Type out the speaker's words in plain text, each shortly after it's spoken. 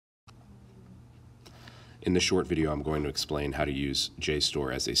In this short video, I'm going to explain how to use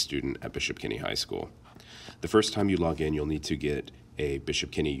JSTOR as a student at Bishop Kenny High School. The first time you log in, you'll need to get a Bishop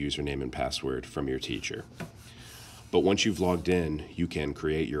Kenny username and password from your teacher. But once you've logged in, you can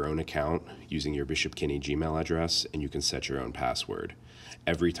create your own account using your Bishop Kenny Gmail address, and you can set your own password.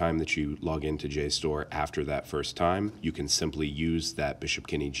 Every time that you log into JSTOR after that first time, you can simply use that Bishop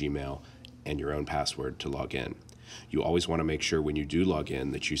Kenny Gmail and your own password to log in. You always want to make sure when you do log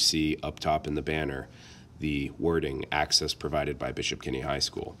in that you see up top in the banner the wording access provided by Bishop Kenny High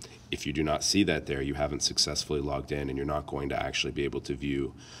School. If you do not see that there, you haven't successfully logged in and you're not going to actually be able to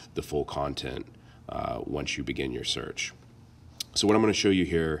view the full content once you begin your search. So what I'm going to show you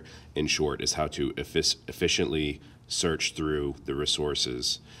here in short is how to efficiently search through the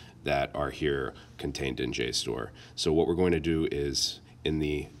resources that are here contained in JSTOR. So what we're going to do is in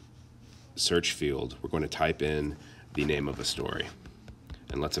the search field, we're going to type in the name of a story.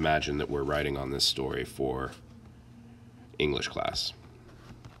 And let's imagine that we're writing on this story for English class.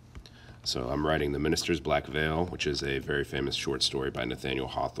 So I'm writing The Minister's Black Veil, which is a very famous short story by Nathaniel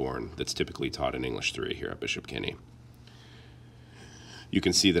Hawthorne that's typically taught in English 3 here at Bishop Kenny. You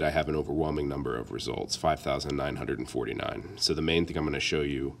can see that I have an overwhelming number of results, 5,949. So the main thing I'm going to show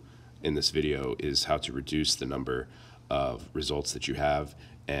you in this video is how to reduce the number of results that you have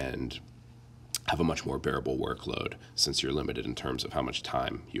and have a much more bearable workload since you're limited in terms of how much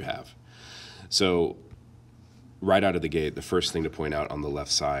time you have. So right out of the gate, the first thing to point out on the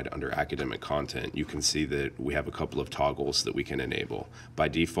left side under academic content, you can see that we have a couple of toggles that we can enable. By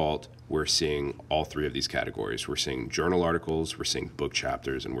default, we're seeing all three of these categories. We're seeing journal articles, we're seeing book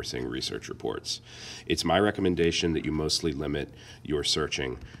chapters, and we're seeing research reports. It's my recommendation that you mostly limit your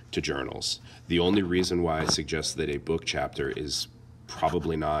searching to journals. The only reason why I suggest that a book chapter is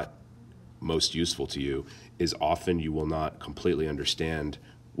probably not most useful to you is often you will not completely understand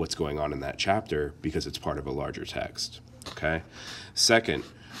what's going on in that chapter because it's part of a larger text, okay? Second,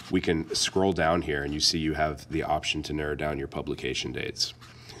 we can scroll down here and you see you have the option to narrow down your publication dates.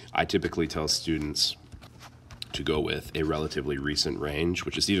 I typically tell students to go with a relatively recent range,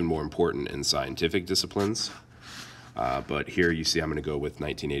 which is even more important in scientific disciplines. But here you see I'm going to go with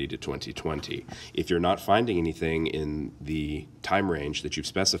 1980 to 2020. If you're not finding anything in the time range that you've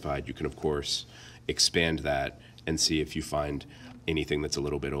specified, you can of course expand that and see if you find anything that's a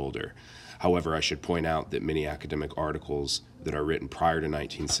little bit older. However, I should point out that many academic articles that are written prior to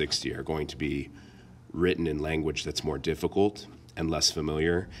 1960 are going to be written in language that's more difficult and less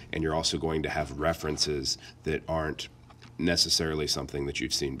familiar, and you're also going to have references that aren't necessarily something that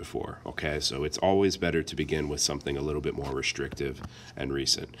you've seen before, okay? So it's always better to begin with something a little bit more restrictive and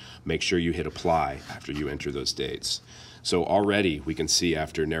recent. Make sure you hit apply after you enter those dates. So already we can see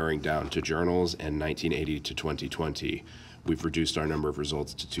after narrowing down to journals and 1980 to 2020, we've reduced our number of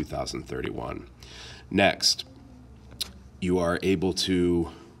results to 2,031. Next, you are able to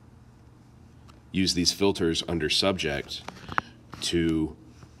use these filters under subject to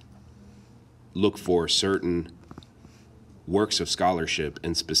look for certain works of scholarship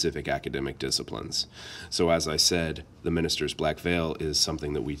in specific academic disciplines. So as I said, The Minister's Black Veil is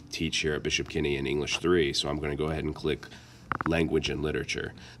something that we teach here at Bishop Kenny in English 3, so I'm going to go ahead and click Language and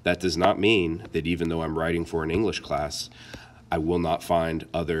Literature. That does not mean that even though I'm writing for an English class, I will not find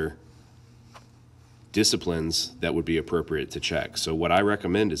other disciplines that would be appropriate to check. So what I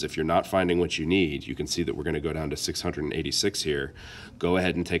recommend is if you're not finding what you need, you can see that we're going to go down to 686 here. Go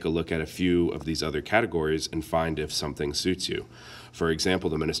ahead and take a look at a few of these other categories and find if something suits you. For example,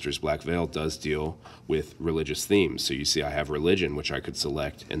 The Minister's Black Veil does deal with religious themes. So you see I have religion, which I could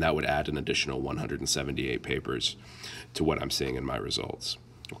select, and that would add an additional 178 papers to what I'm seeing in my results.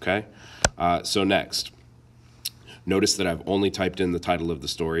 Okay? So next, notice that I've only typed in the title of the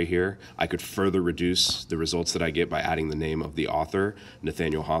story here. I could further reduce the results that I get by adding the name of the author,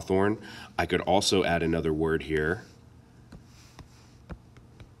 Nathaniel Hawthorne. I could also add another word here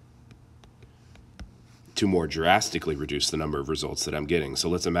to more drastically reduce the number of results that I'm getting. So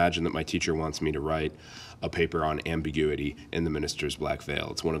let's imagine that my teacher wants me to write a paper on ambiguity in The Minister's Black Veil.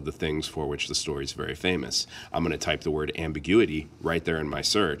 It's one of the things for which the story is very famous. I'm going to type the word ambiguity right there in my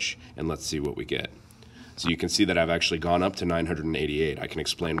search, and let's see what we get. So you can see that I've actually gone up to 988. I can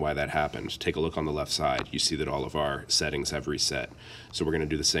explain why that happened. Take a look on the left side. You see that all of our settings have reset. So we're going to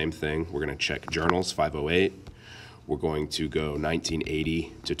do the same thing. We're going to check journals, 508. We're going to go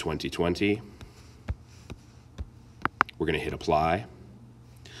 1980 to 2020. We're going to hit apply.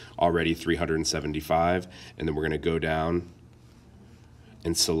 Already 375. And then we're going to go down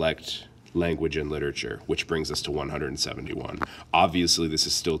and select language and literature, which brings us to 171. Obviously, this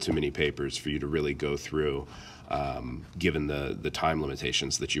is still too many papers for you to really go through given the time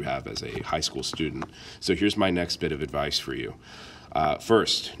limitations that you have as a high school student. So here's my next bit of advice for you.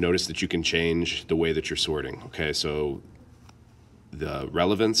 First, notice that you can change the way that you're sorting. Okay, so the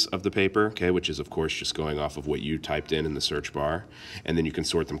relevance of the paper, okay, which is of course just going off of what you typed in the search bar, and then you can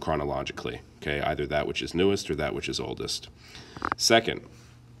sort them chronologically, okay, either that which is newest or that which is oldest. Second,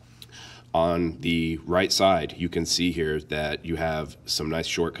 on the right side, you can see here that you have some nice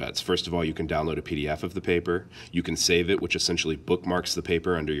shortcuts. First of all, you can download a PDF of the paper. You can save it, which essentially bookmarks the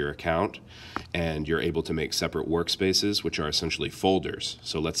paper under your account, and you're able to make separate workspaces, which are essentially folders.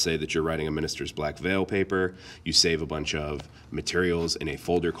 So let's say that you're writing a Minister's Black Veil paper. You save a bunch of materials in a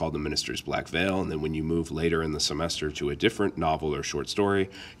folder called the Minister's Black Veil, and then when you move later in the semester to a different novel or short story,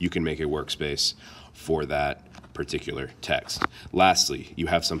 you can make a workspace for that particular text. Lastly, you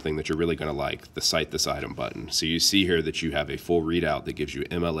have something that you're really going to like, the Cite This Item button. So you see here that you have a full readout that gives you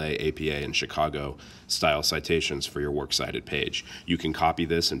MLA, APA, and Chicago style citations for your works cited page. You can copy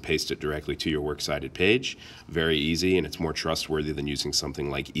this and paste it directly to your works cited page. Very easy, and it's more trustworthy than using something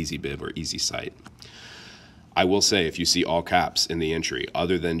like EasyBib or EasyCite. I will say, if you see all caps in the entry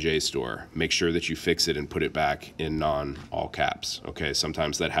other than JSTOR, make sure that you fix it and put it back in non-all caps, okay?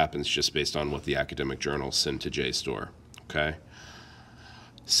 Sometimes that happens just based on what the academic journals send to JSTOR, okay?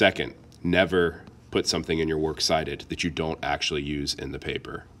 Second, never put something in your works cited that you don't actually use in the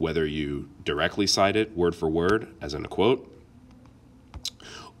paper, whether you directly cite it word for word, as in a quote,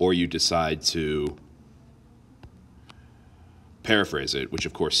 or you decide to paraphrase it, which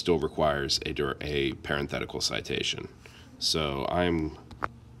of course still requires a parenthetical citation. So I'm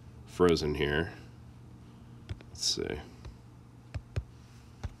frozen here. Let's see.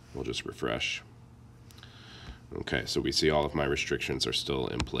 We'll just refresh. Okay, so we see all of my restrictions are still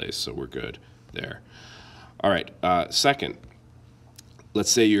in place, so we're good there. All right, second,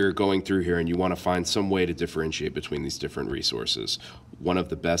 let's say you're going through here and you want to find some way to differentiate between these different resources. One of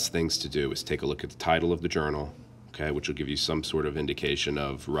the best things to do is take a look at the title of the journal, okay, which will give you some sort of indication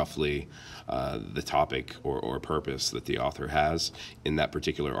of roughly the topic or purpose that the author has in that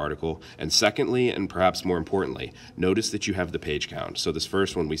particular article. And secondly, and perhaps more importantly, notice that you have the page count. So this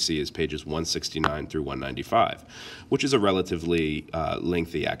first one we see is pages 169 through 195, which is a relatively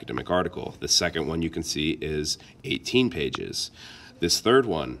lengthy academic article. The second one you can see is 18 pages. This third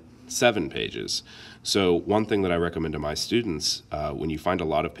one, 7 pages. So one thing that I recommend to my students, when you find a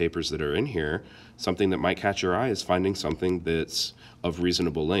lot of papers that are in here, something that might catch your eye is finding something that's of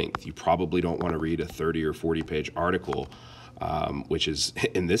reasonable length. You probably don't want to read a 30 or 40 page article, which is,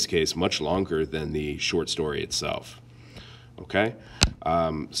 in this case, much longer than the short story itself. Okay,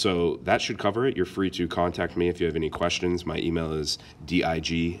 so that should cover it. You're free to contact me if you have any questions. My email is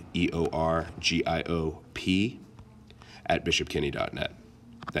digeorgiop@bishopkinney.net.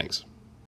 Thanks.